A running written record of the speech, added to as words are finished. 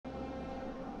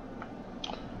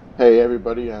Hey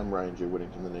everybody, I'm Ryan J.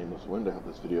 Whittington, the Nameless Wind. I hope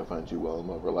this video finds you well and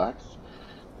well relaxed.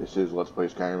 This is Let's Play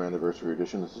Skyrim Anniversary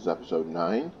Edition. This is episode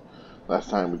 9. Last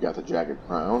time we got the Jagged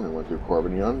Crown and went through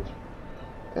Corbinion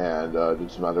and did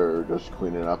some other, just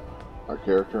cleaning up our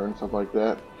character and stuff like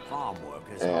that. Farm work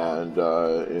is And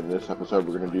in this episode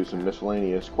we're going to do some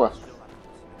miscellaneous quests.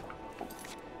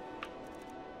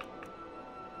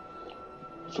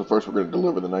 So first we're going to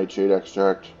deliver the Nightshade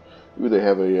Extract. Ooh, they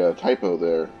have a typo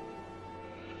there.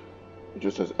 It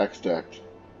just says extract,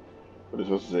 but it's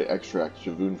supposed to say extract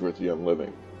to Voonsworth the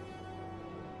Unliving.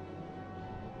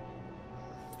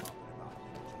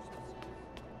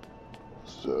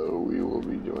 So we will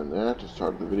be doing that to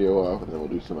start the video off, and then we'll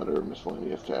do some other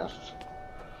miscellaneous tasks.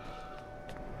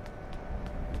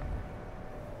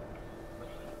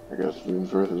 I guess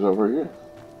Voonsworth is over here.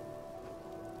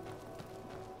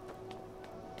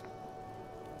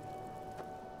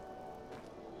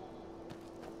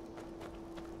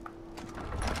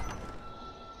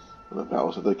 In the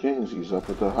Palace of the Kings, he's up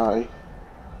at the high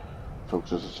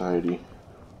folks of society.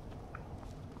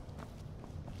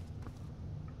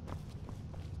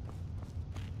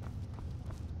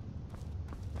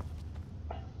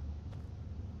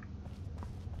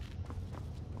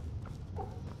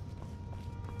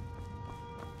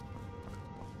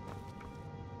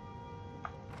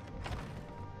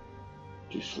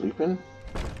 You sleeping?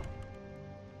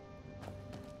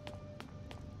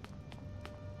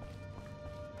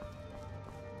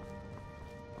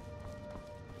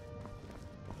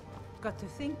 Got to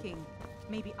thinking,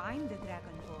 maybe I'm the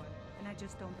Dragonborn, and I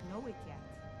just don't know it yet.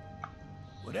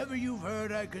 Whatever you've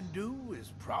heard I can do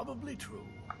is probably true.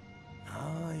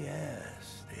 Ah,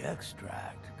 yes, the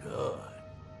extract. Good.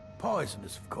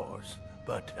 Poisonous, of course,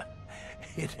 but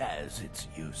it has its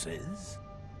uses.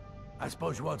 I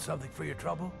suppose you want something for your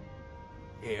trouble?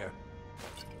 Here.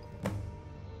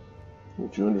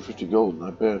 250 gold,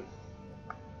 not bad.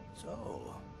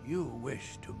 So, you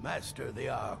wish to master the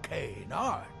arcane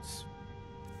arts?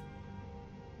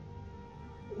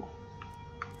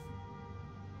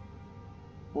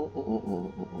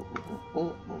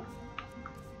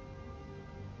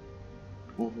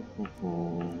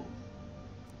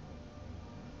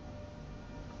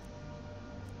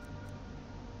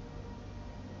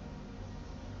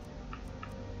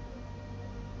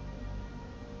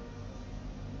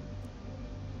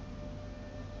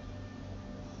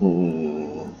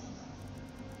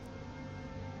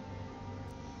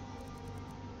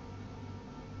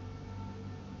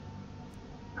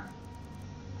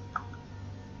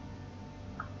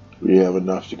 We have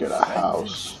enough to get a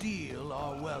house. Steel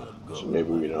are well and good, So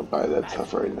maybe we don't buy that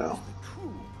stuff right now. the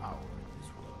true power in this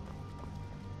world.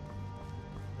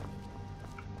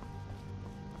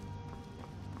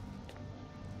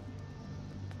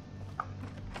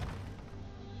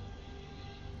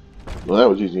 Well, that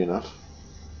was easy enough.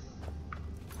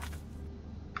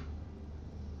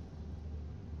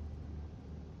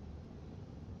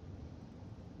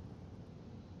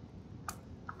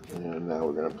 And now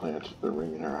we're going to plant the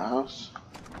ring in our house.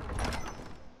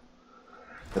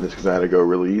 And this can either go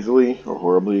really easily or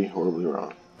horribly, horribly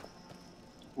wrong.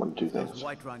 One of two things. Those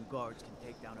Whiterun guards can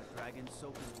take down a dragon,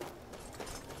 so can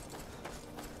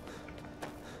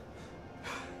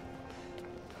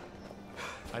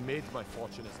I made my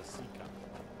fortune as a sea captain,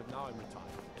 but now I'm retired.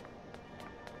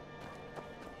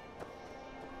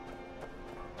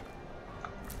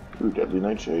 Ooh, Deadly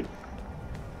Nightshade.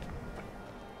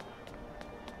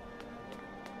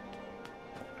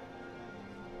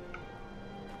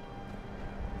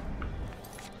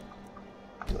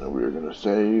 Now we're going to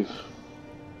save.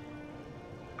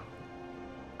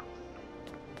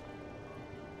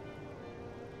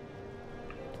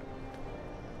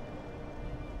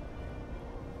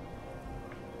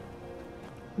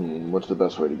 What's the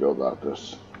best way to go about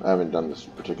this? I haven't done this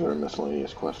particular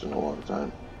miscellaneous quest in a long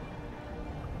time.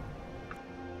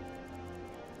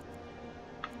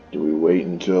 Do we wait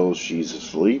until she's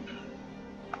asleep?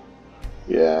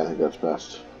 Yeah, I think that's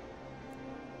best.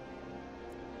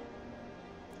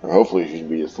 Or hopefully she'd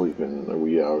be asleep in the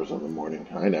wee hours of the morning.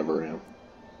 I never am.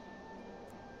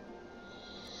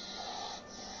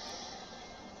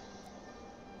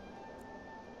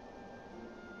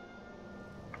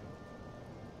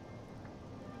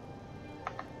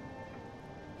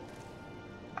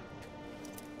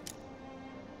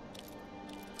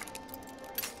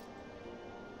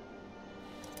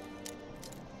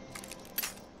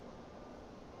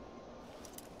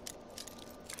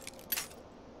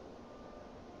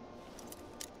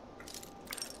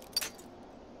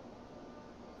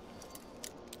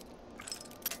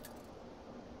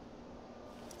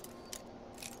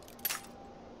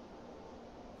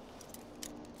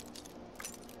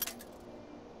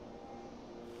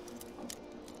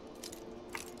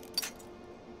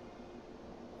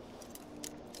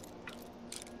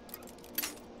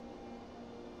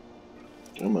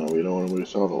 you don't want anybody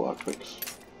to sell the lockpicks.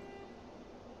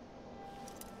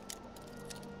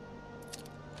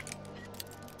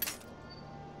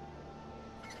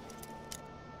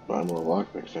 Buy more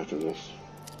lockpicks after this.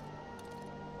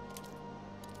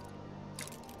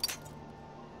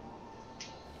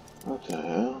 What the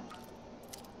hell?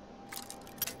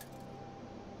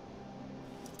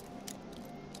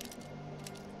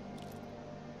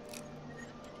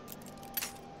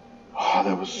 Oh,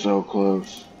 that was so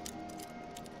close.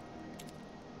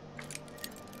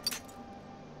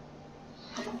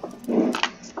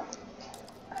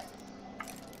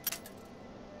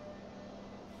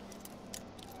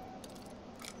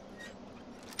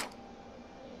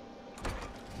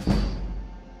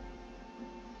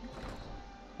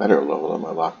 Better level up my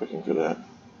lockpicking for that.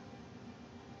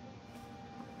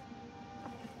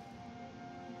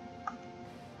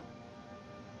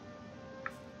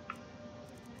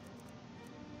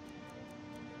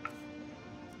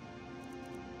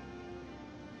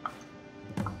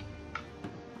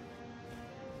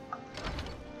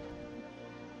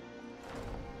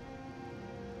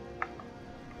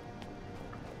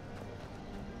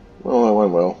 Well, that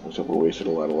went well, except we wasted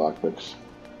a lot of lockpicks.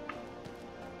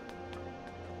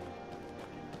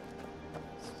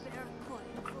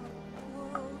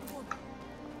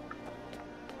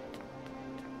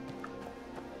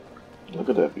 Look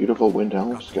at that beautiful wind down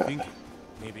Got me sky. thinking,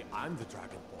 maybe I'm the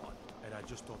Dragonborn, and I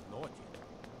just don't know it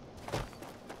yet.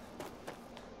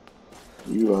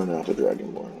 You are not the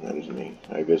Dragonborn. That is me.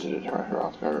 I visited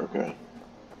Hrothgar, okay.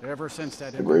 Ever since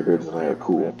that The Greybeards and I are Imperial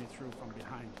cool. grabbed me through from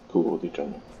behind. Cool with each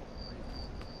other.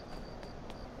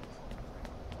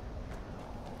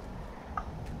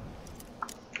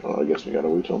 Well, I guess we gotta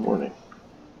wait till morning.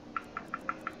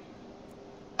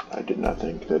 I did not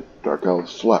think that Dark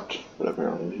Elves slept, but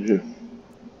apparently they do.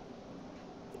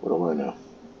 What do I know?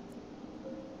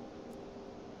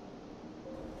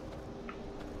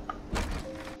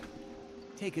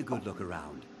 Take a good look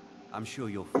around. I'm sure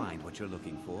you'll find what you're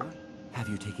looking for. Have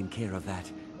you taken care of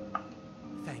that?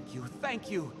 Thank you, thank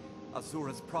you!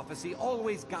 Azura's prophecy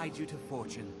always guides you to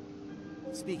fortune.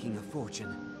 Speaking of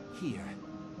fortune, here.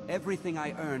 Everything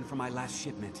I earned from my last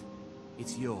shipment.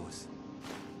 It's yours.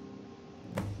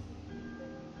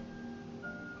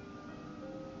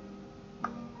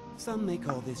 Some may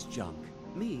call this junk.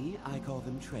 Me, I call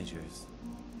them treasures.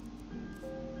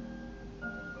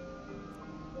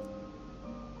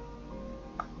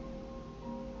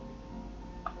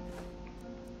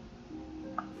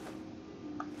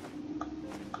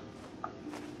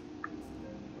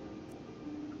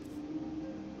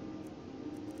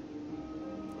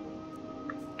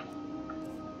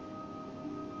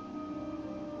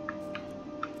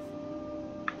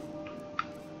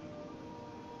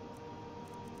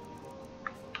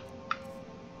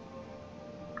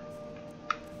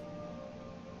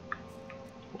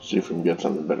 See if we can get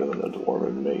something better than a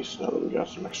dwarven mace now that we got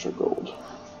some extra gold.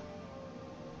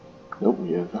 Nope,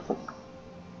 we have nothing.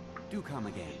 Do come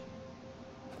again.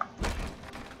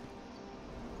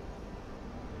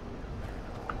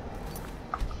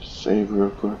 Save real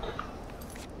quick.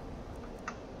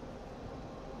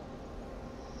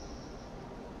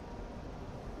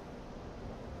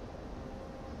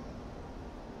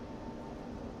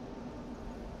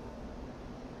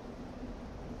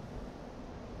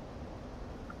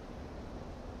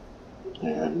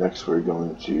 And next we're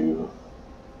going to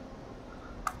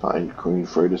find Queen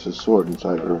Freydis' sword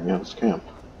inside Ringham's camp.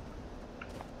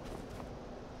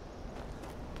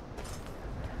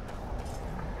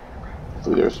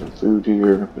 Hopefully there's some food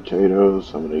here,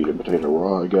 potatoes. I'm gonna eat a potato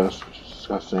raw, I guess, which is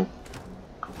disgusting.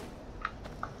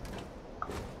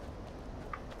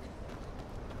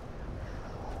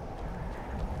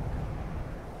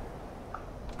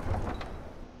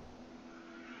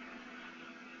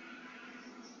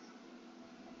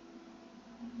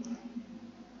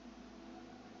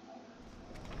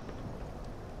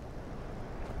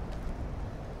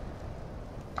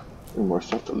 And more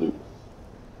stuff to loot.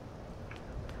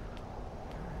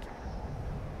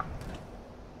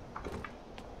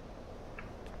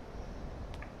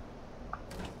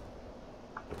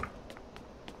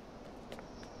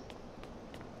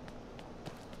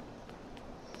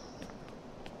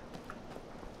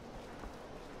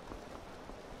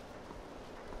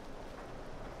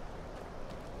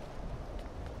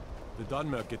 The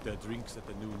Dunmer get their drinks at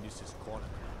the new Nissa's Corner.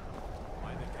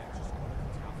 Why they can't just go to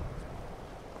the taverns?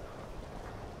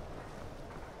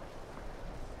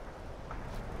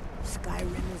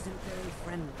 Skyrim isn't very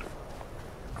friendly.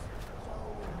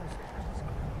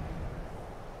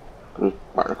 Good.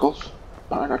 Barnacles?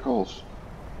 Barnacles!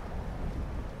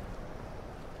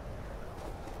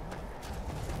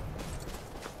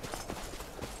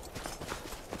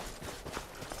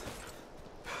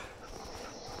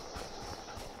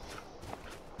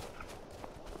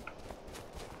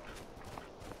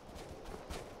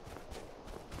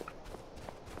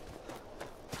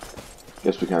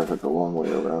 Guess we kind of took a long way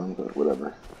around, but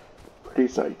whatever. Pretty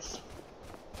sights.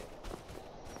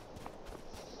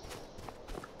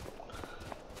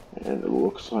 And it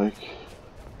looks like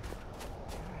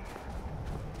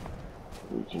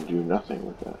we can do nothing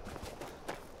with that.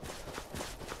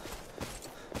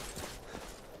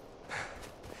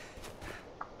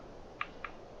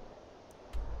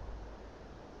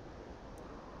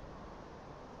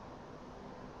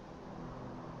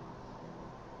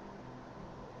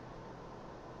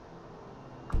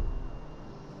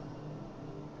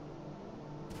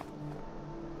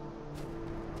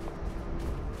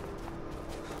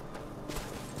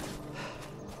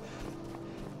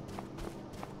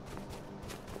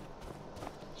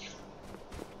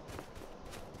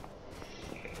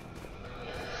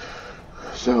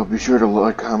 So be sure to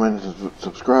like, comment, and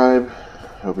subscribe.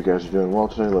 Hope you guys are doing well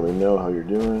today. Let me know how you're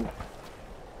doing.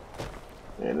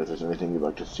 And if there's anything you'd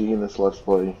like to see in this Let's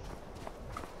Play.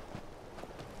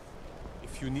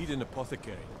 If you need an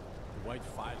apothecary, the White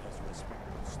File has whispered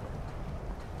in the stone.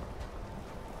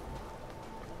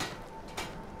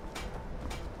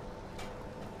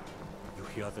 You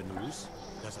hear the news?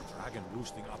 There's a dragon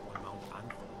roosting up on Mount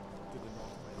Anthem to the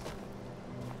northwest.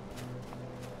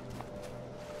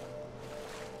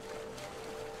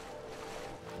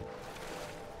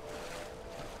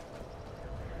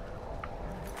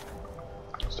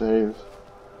 Save.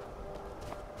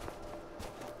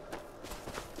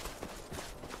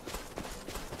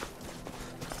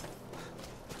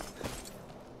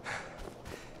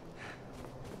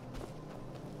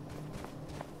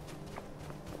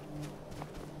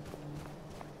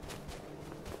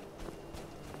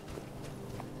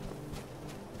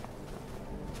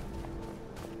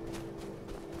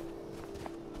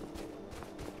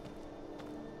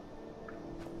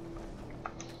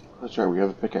 That's right, we have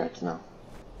a pickaxe now.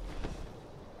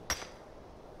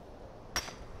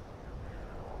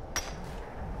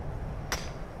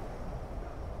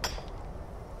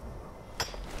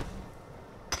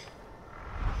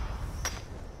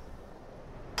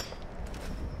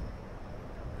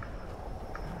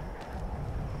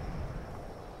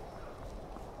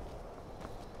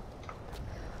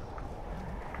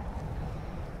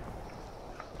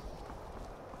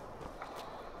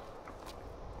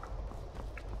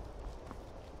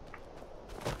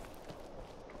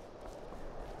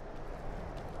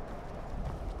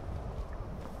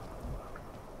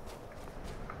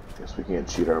 Guess we can't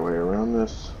cheat our way around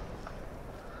this.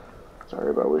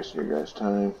 Sorry about wasting your guys'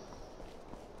 time.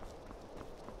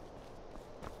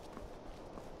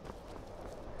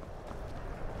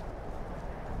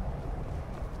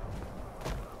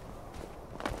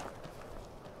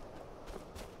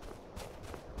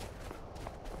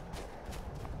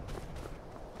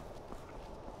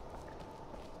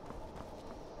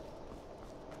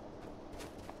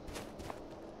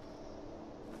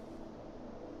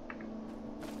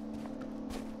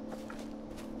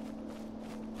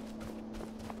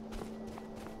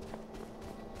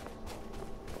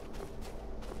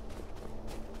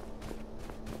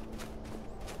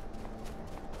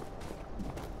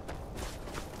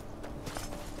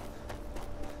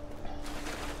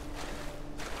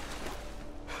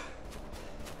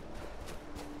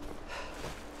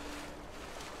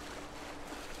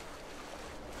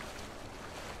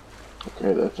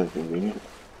 Okay, that's inconvenient.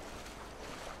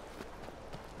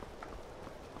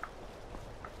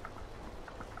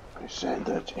 I said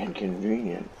that's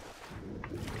inconvenient.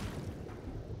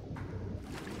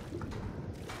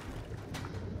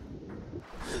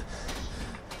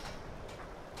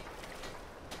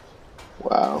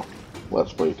 Wow.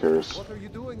 Let's Play curse. What are you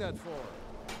doing that for?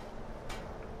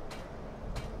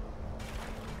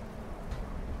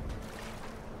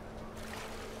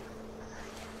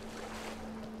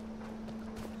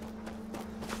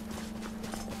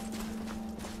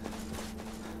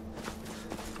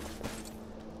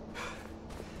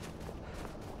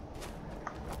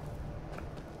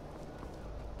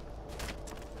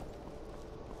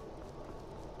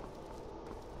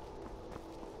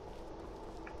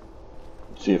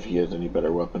 See if he has any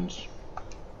better weapons.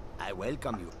 I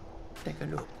welcome you. Take a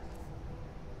look.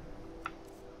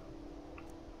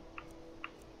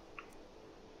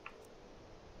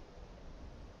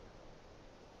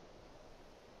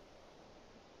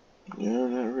 Yeah,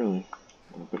 not really.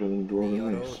 No better than May dwarven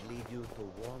your race. road lead you to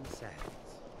warm sands.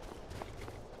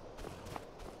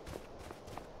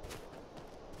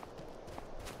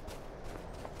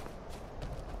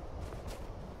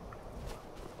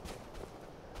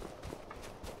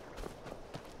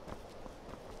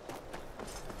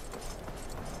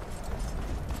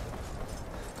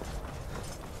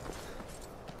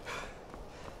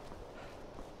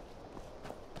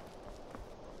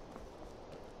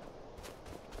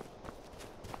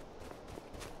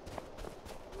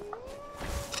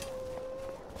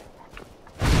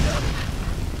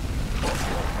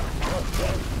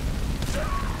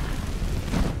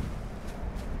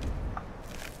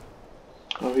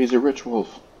 Oh, he's a rich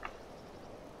wolf.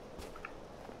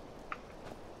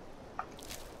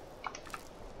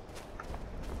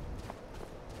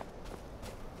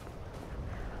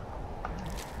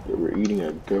 They were eating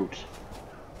a goat.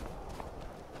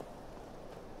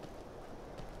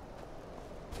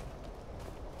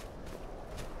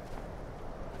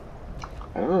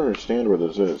 I don't understand where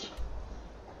this is.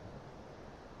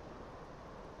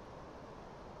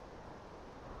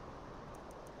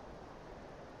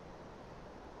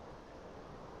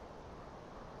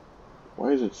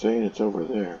 Why is it saying it's over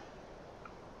there?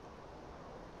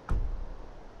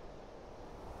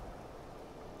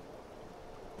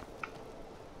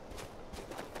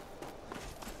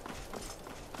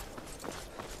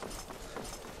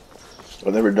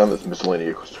 I've never done this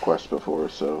miscellaneous quest before,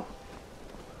 so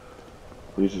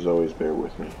please as always bear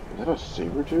with me. Is that a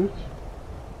saber tooth?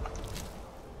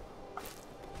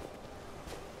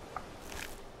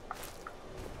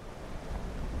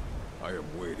 I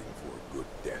am waiting for a good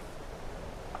death.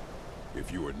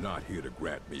 If you are not here to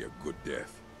grant me a good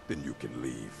death, then you can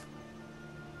leave.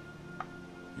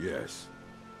 Yes,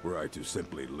 were I to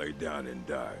simply lay down and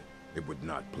die, it would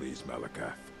not please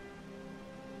Malakath.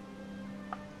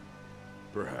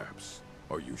 Perhaps.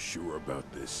 Are you sure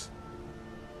about this?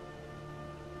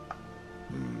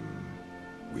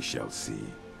 We shall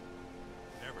see.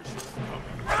 Never should have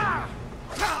come.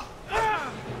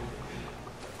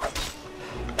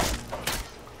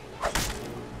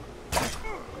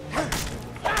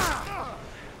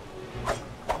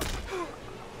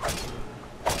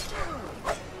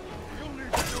 You'll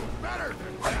need to do better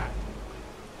than that.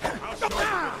 I'll show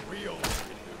you real.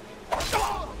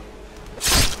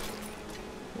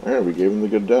 Alright, we gave him the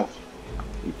good death.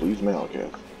 He pleased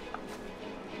Malakath.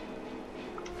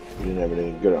 He didn't have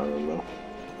anything good on him, though.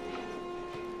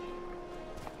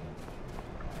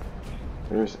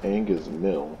 There's Angus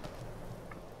Mill.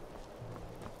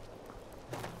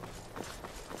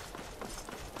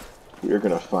 We are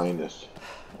going to find this.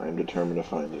 I am determined to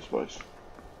find this place.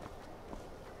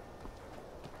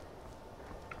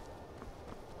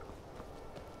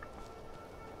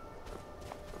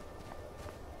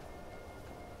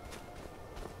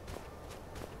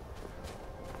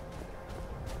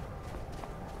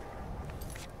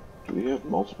 Do we have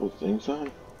multiple things on?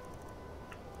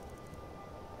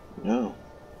 No.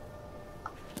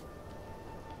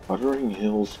 Wuthering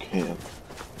Hills Camp.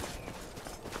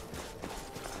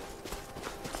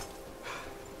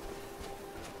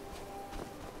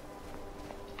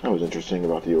 That was interesting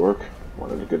about the orc.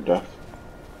 Wanted a good death.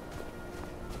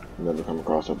 Never come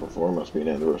across it before. Must be an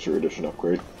anniversary edition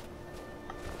upgrade.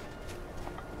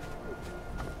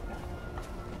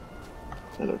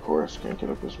 And of course, can't get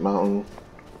up this mountain.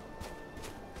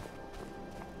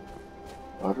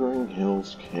 Wuthering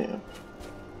Hills Camp.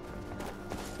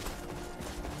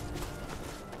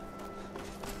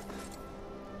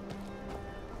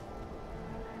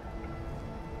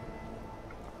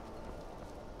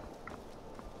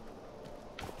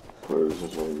 Where is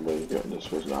this one way to go?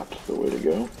 This was not the way to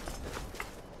go.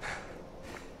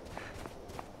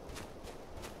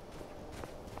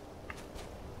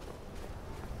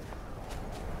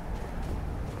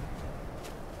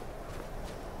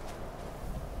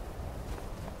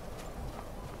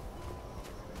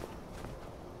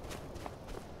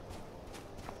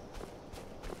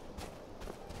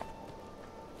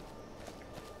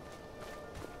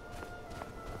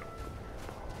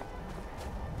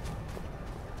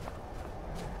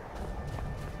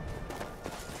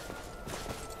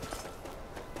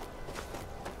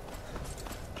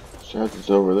 Says it's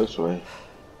over this way.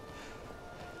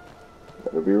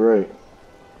 Better be right.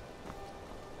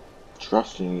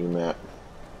 Trusting you, Matt.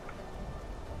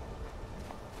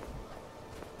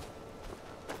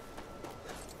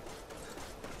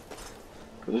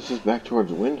 But this is back towards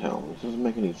Windhelm. This doesn't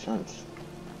make any sense.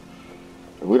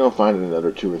 If we don't find it in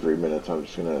another 2 or 3 minutes, I'm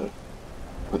just gonna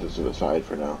put this to the side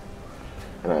for now.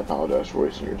 And I apologize for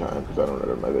wasting your time because I don't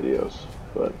edit my videos.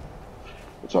 But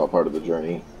it's all part of the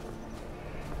journey.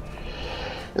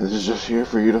 And this is just here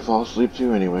for you to fall asleep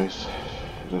to anyways,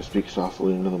 as I speak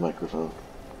softly into the microphone.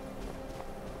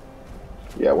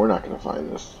 Yeah, we're not going to find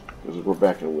this, because we're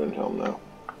back in Windhelm now.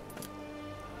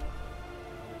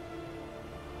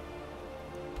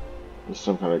 There's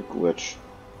some kind of glitch.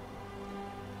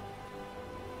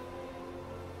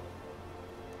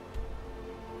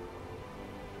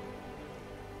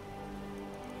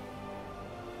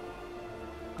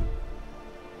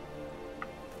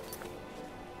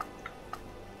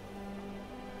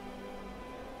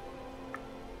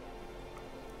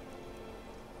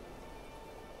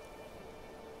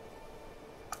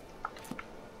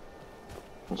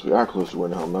 Once we are close to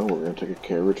Windhelm, though, we're going to take a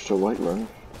carriage to Whiterun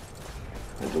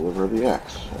and deliver the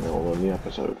axe, and then we'll end the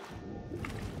episode.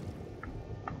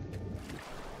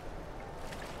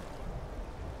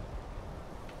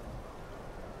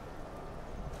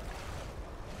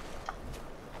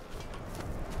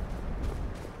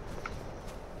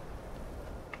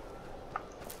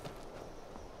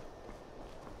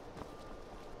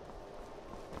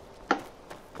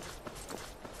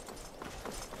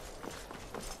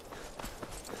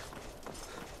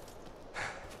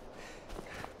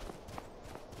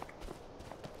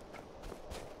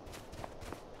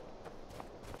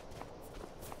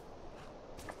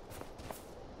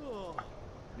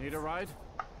 Need a ride?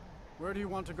 Where do you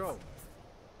want to go?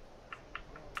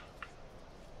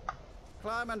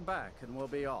 Climb and back and we'll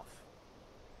be off.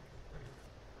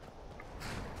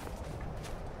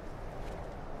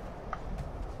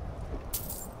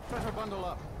 Better bundle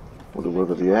up. We'll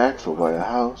deliver the axe, we'll buy a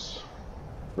house.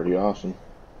 Pretty awesome.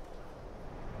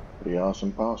 Pretty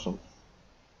awesome possum.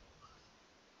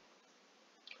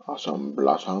 Awesome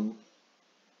blossom.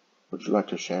 Would you like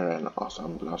to share an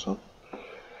awesome blossom?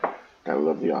 Gotta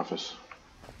love The Office.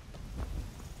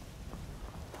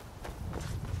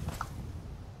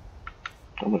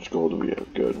 How much gold do we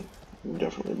have? Good. We can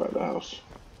definitely buy the house.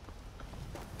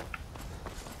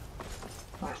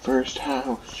 Our first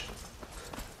house.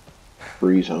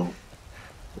 Breeze home.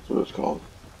 That's what it's called.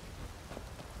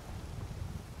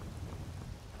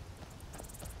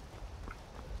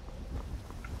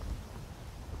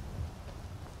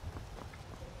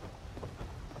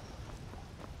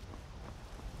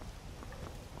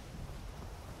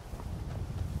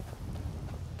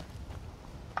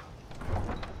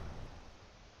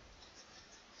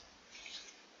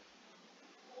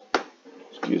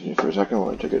 Excuse me for a second while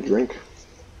I take a drink.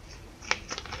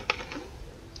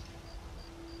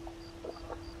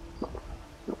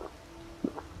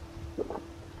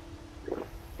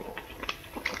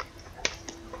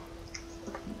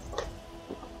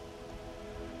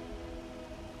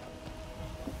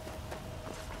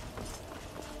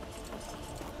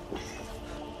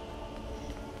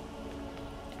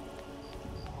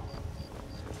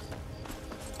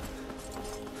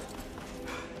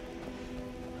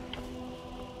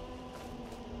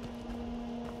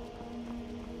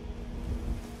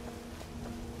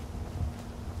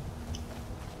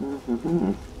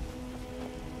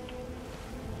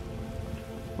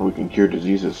 Oh, we can cure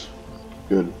diseases.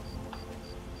 Good.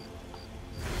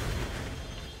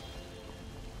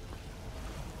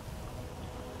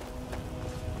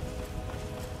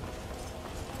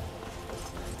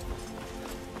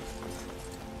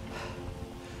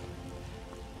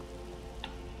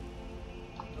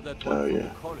 Oh yeah.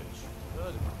 College. Heard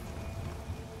of it.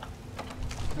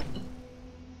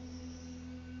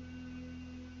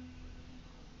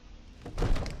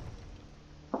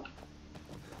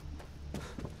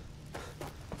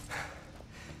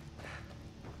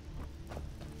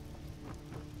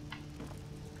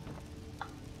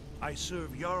 I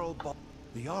serve Jarl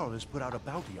The Jarl has put out a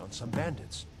bounty on some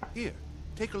bandits. Here,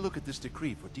 take a look at this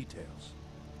decree for details.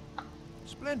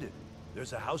 Splendid.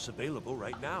 There's a house available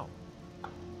right now.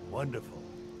 Wonderful.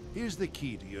 Here's the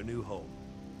key to your new home.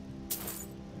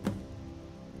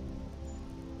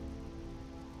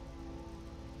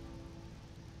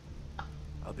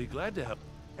 I'll be glad to help.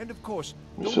 And of course,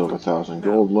 We still have 1,000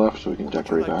 gold left, so we can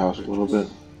decorate the house a little bit.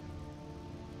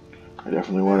 I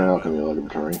definitely want an alchemy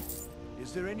laboratory.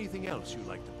 Is there anything else you'd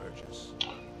like to purchase?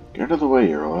 Get out of the way,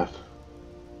 Eurolith.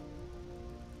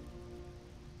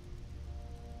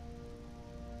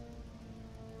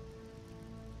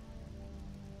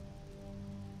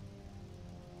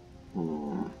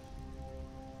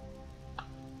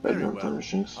 Very Bedroom well.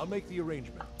 furnishings. I'll make the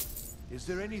arrangement. Is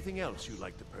there anything else you'd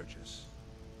like to purchase?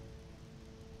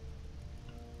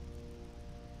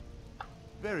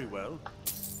 Very well.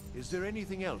 Is there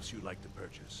anything else you'd like to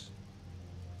purchase?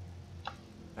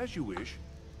 As you wish.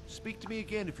 Speak to me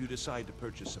again if you decide to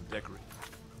purchase some decorations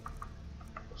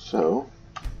So,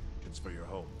 for your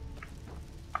home.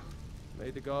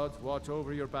 May the gods watch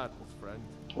over your battles, friend.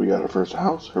 we got our first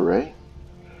house, hooray.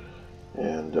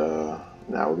 And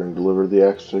now we're going to deliver the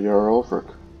axe to Jarl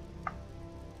Ulfric.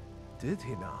 Did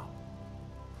he now?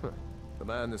 The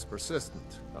man is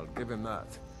persistent, I'll give him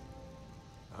that.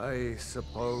 I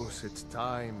suppose it's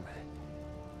time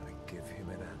I give him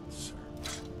an answer.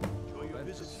 Enjoy your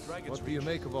visit to Dragon's What do you Reach.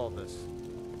 make of all this?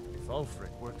 If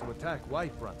Ulfric were to attack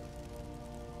Whiterun,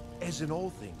 As in all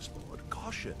things, Lord,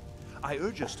 caution. I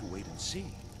urge us to wait and see.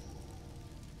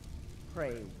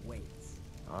 Pray wait.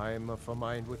 I'm of a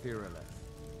mind with Irileth.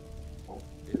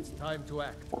 It's time to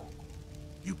act.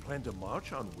 You plan to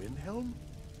march on Windhelm?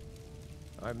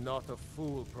 I'm not a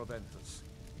fool, Proventus.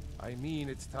 I mean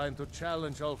it's time to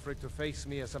challenge Ulfric to face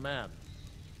me as a man.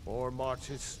 Or march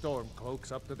his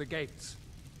stormcloaks up to the gates.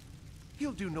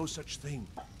 He'll do no such thing.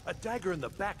 A dagger in the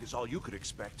back is all you could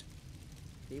expect.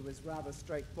 He was rather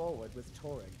straightforward with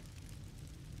Torrig.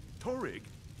 Torrig?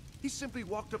 He simply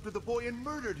walked up to the boy and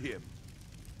murdered him.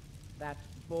 That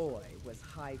boy was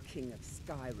High King of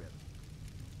Skyrim.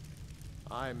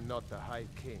 I'm not the High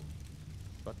King.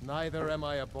 But neither am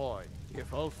I a boy.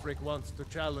 If Ulfric wants to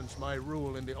challenge my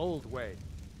rule in the old way,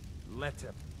 let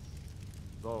him.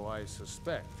 Though I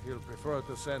suspect he'll prefer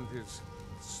to send his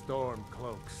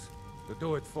stormcloaks to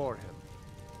do it for him.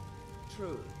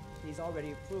 True. He's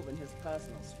already proven his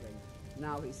personal strength.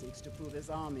 Now he seeks to prove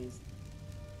his armies.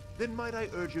 Then might I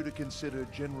urge you to consider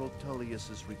General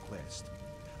Tullius's request?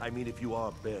 I mean, if you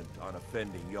are bent on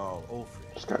offending Jarl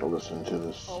Ulfric. Just gotta listen to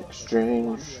this Ulfric exchange, is the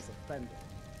one who has offended.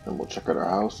 and we'll check out our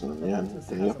house, and then the end of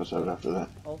the episode after that.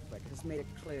 Ulfric has made it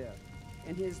clear,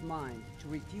 in his mind, to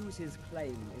refuse his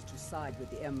claim is to side with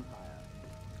the Empire.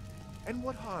 And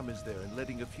what harm is there in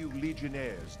letting a few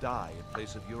legionnaires die in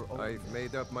place of your own? I've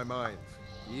made up my mind.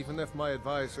 Even if my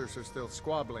advisors are still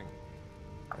squabbling,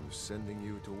 I'm sending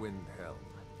you to Windhelm.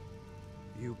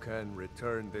 You can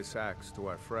return this axe to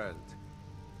our friend.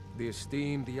 The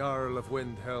esteemed Jarl of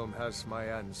Windhelm has my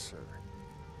answer.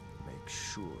 Make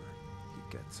sure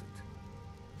he gets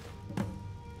it.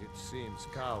 It seems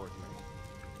cowardly.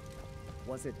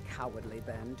 Was it cowardly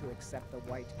then to accept the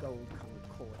white gold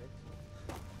concordate?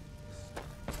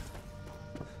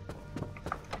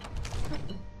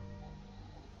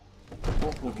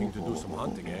 Looking to do some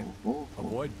hunting, eh?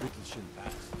 Avoid Brittleshin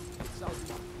Pass.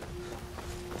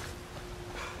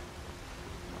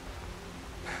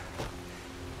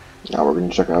 Now we're gonna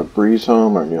check out Bree's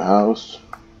home, our new house.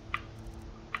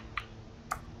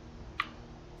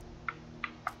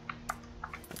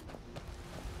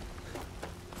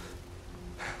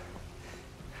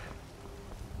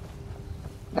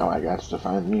 Now I got to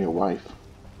find me a wife.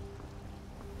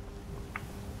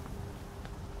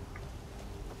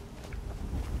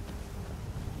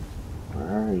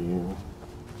 Where are you?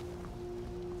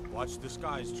 Watch the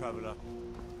skies, traveler.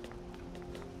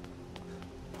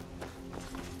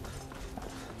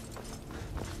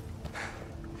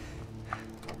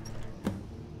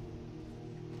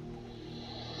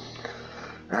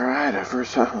 Alright, our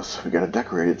first house. We gotta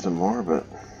decorate it some more, but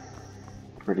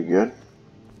pretty good.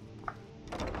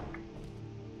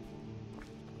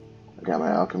 I got my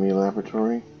alchemy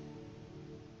laboratory.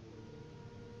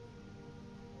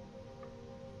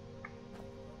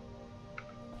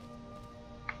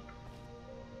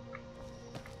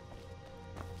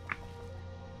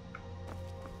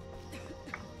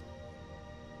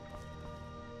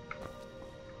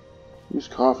 Who's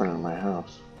coughing in my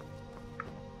house?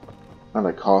 Not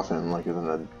a coffin like in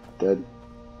a dead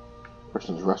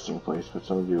person's resting place, but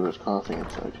somebody who is coughing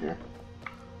inside here.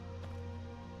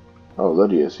 Oh,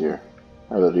 Lydia's here.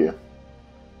 Hi, Lydia.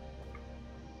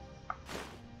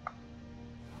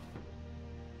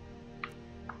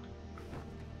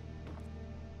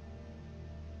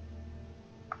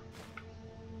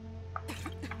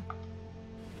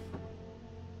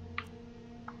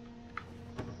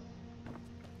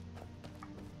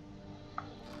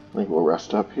 I think we'll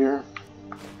rest up here.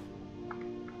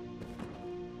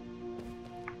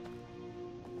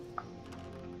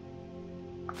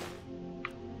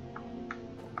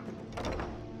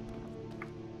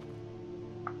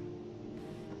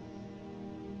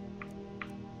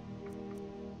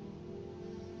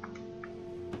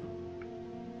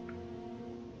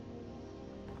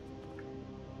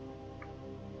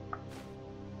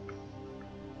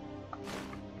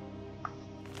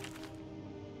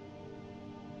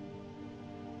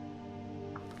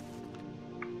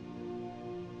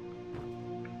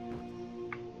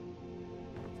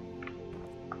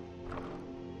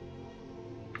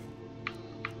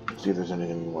 See if there's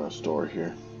anything we want to store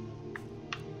here.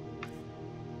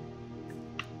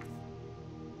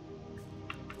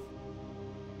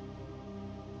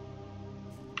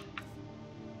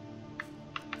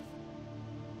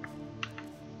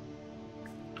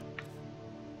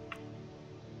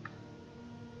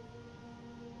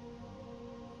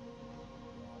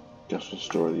 Guess we'll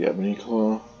store the ebony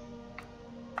claw,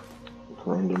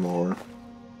 Corundamore.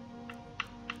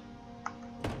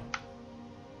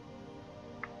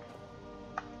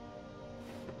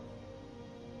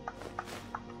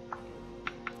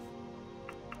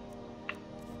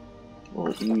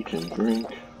 We'll eat and drink.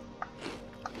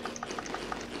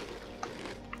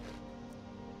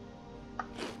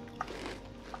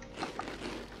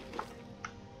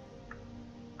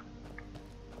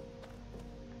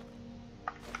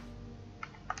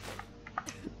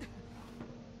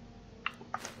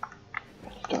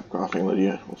 nothing,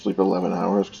 Lydia. We'll sleep 11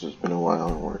 hours because it's been a while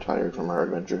and we're tired from our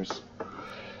adventures.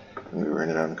 And we were in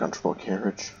an uncomfortable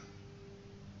carriage.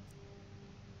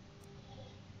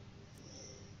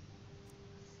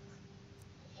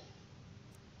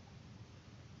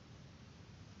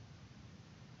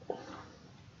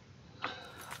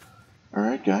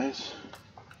 Alright, guys.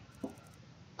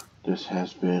 This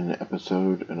has been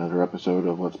another episode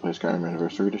of Let's Play Skyrim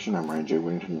Anniversary Edition. I'm Ryan J.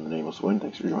 Whittington, the Nameless Wind.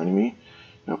 Thanks for joining me.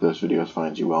 I hope this video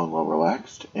finds you well and well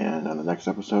relaxed. And on the next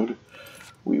episode,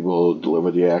 we will deliver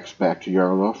the axe back to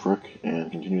Jarl Lothric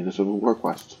and continue the Civil War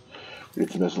quest. We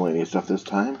did some miscellaneous stuff this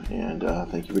time, and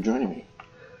thank you for joining me.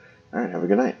 Alright, have a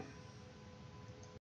good night.